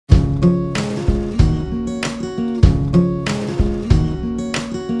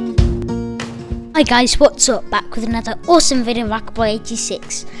Hi guys, what's up? Back with another awesome video of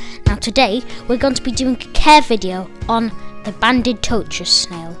Aquaboy86. Now today we're going to be doing a care video on the banded Trochus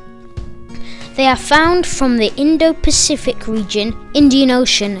snail. They are found from the Indo-Pacific region, Indian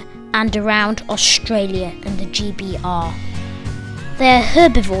Ocean and around Australia and the GBR. They are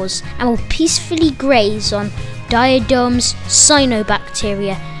herbivores and will peacefully graze on diatoms,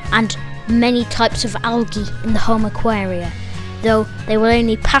 cyanobacteria and many types of algae in the home aquaria, though they will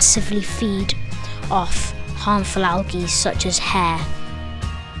only passively feed off harmful algae such as hair.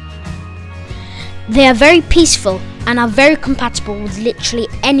 They are very peaceful and are very compatible with literally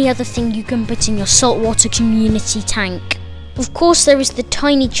any other thing you can put in your saltwater community tank. Of course, there is the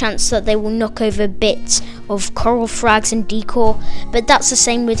tiny chance that they will knock over bits of coral frags and decor, but that's the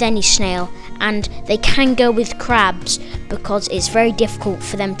same with any snail, and they can go with crabs because it's very difficult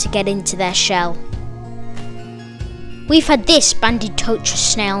for them to get into their shell. We've had this banded Trochus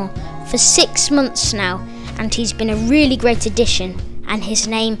snail for 6 months now, and he's been a really great addition, and his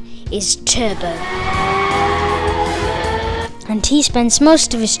name is Turbo. And he spends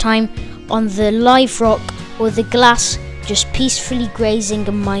most of his time on the live rock or the glass, just peacefully grazing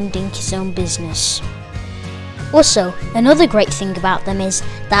and minding his own business. Also, another great thing about them is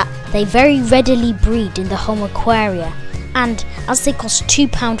that they very readily breed in the home aquaria, and as they cost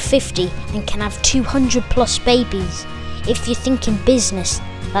 £2.50 and can have 200 plus babies, if you're thinking business,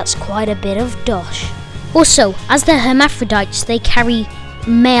 that's quite a bit of dosh. Also, as they're hermaphrodites, they carry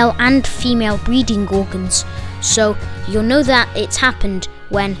male and female breeding organs, so you'll know that it's happened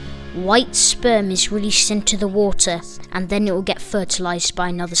when white sperm is released into the water and then it will get fertilised by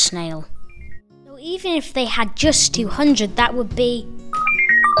another snail. So even if they had just 200, that would be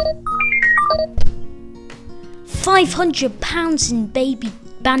 £500 in baby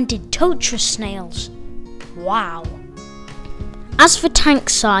banded Trochus snails. Wow. As for tank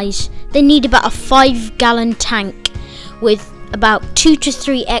size, they need about a 5-gallon tank with about 2 to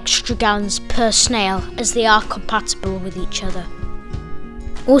 3 extra gallons per snail, as they are compatible with each other.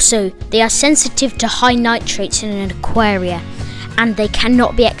 Also, they are sensitive to high nitrates in an aquaria, and they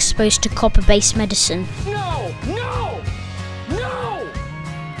cannot be exposed to copper-based medicine. No! No! No!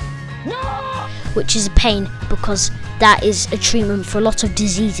 No! Which is a pain because that is a treatment for a lot of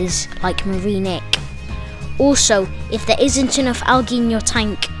diseases like marine ick. Also, if there isn't enough algae in your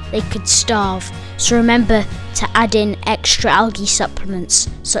tank, they could starve, so remember to add in extra algae supplements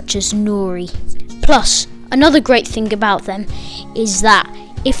such as nori. Plus, another great thing about them is that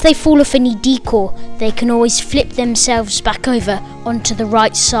if they fall off any decor, they can always flip themselves back over onto the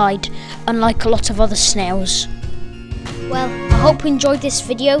right side, unlike a lot of other snails. Well, I hope you enjoyed this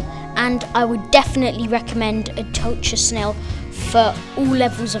video, and I would definitely recommend a Trochus snail for all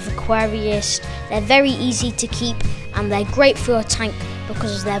levels of aquarists. They're very easy to keep and they're great for your tank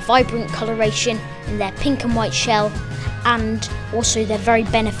because of their vibrant coloration and their pink and white shell, and also they're very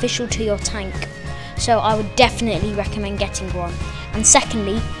beneficial to your tank. So I would definitely recommend getting one. And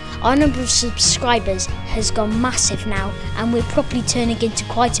secondly, our number of subscribers has gone massive now and we're probably turning into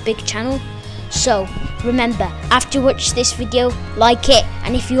quite a big channel. So remember, after you watch this video, like it,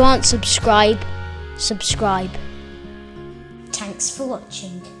 and if you aren't subscribed, subscribe. Thanks for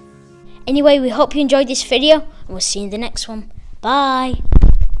watching. Anyway, we hope you enjoyed this video and we'll see you in the next one. Bye!